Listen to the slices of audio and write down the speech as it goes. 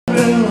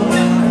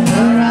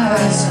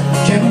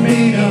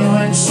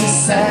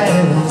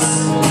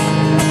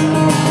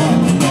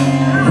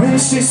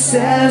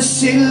says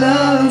she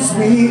loves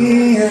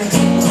me.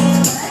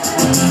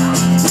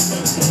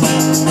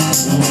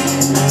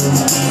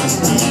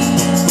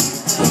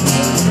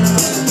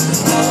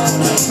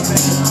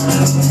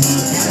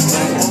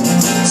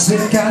 So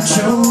you got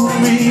your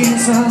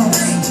reasons,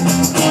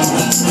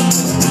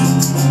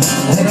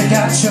 and you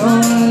got your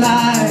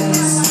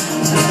lies,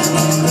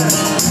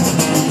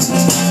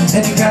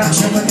 and you got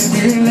your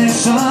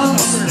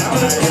manipulations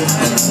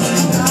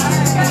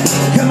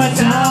coming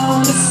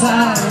down the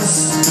sides.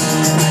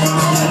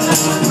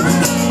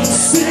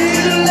 Say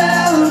you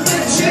love,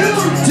 but you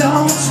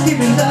don't give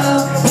me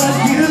love what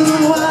you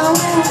want.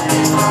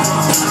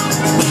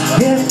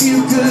 If you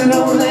could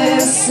only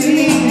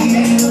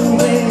see the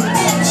way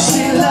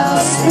she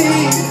loves me,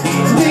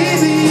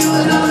 maybe you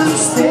would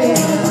understand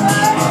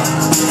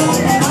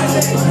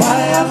why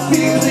I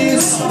feel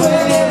this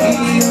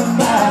way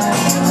about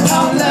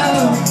our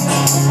love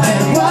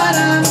and what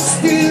I'm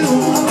still.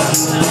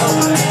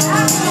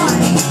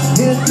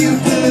 If you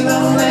could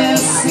only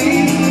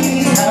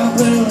see how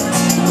blue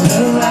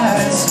her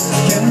eyes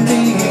can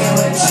be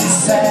when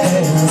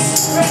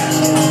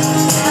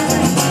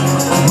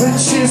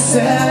she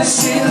says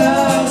she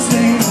loves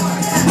me.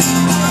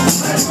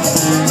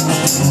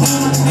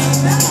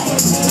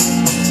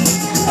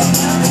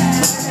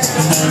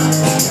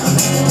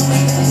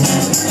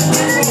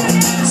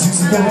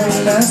 She's very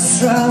less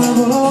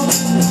trouble,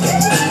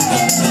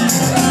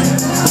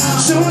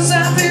 shows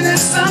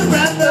happiness and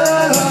brother.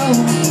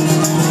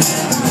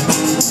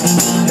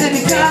 And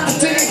you gotta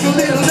take a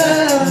little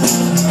love,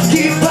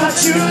 keep what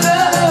you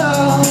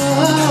love.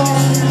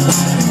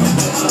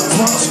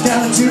 What you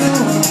gotta do,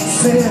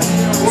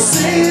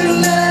 say you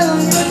love,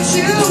 but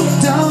you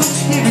don't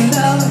give me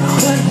love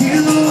what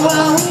you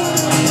want.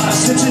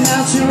 Stretching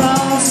out your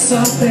arms,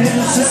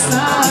 something's just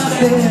not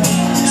there.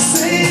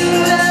 Say you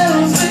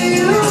love, but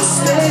you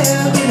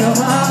stare in your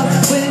heart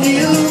when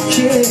you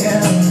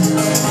care.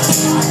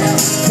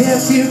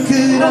 If you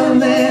could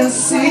only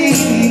see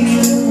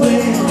the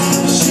way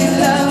she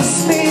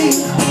loves me,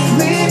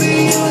 maybe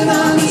you would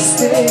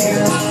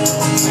understand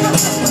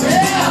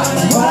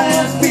why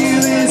I feel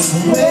this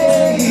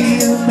way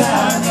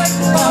about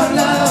our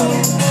love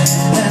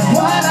and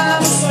what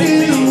I'm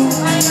still.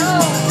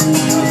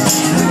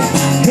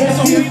 If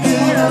you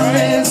could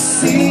only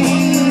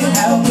see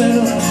how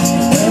blue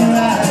her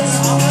eyes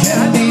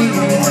can be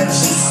when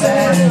she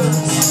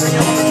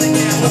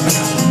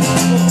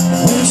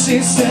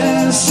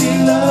says she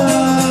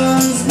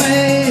loves me,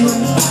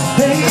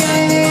 yeah.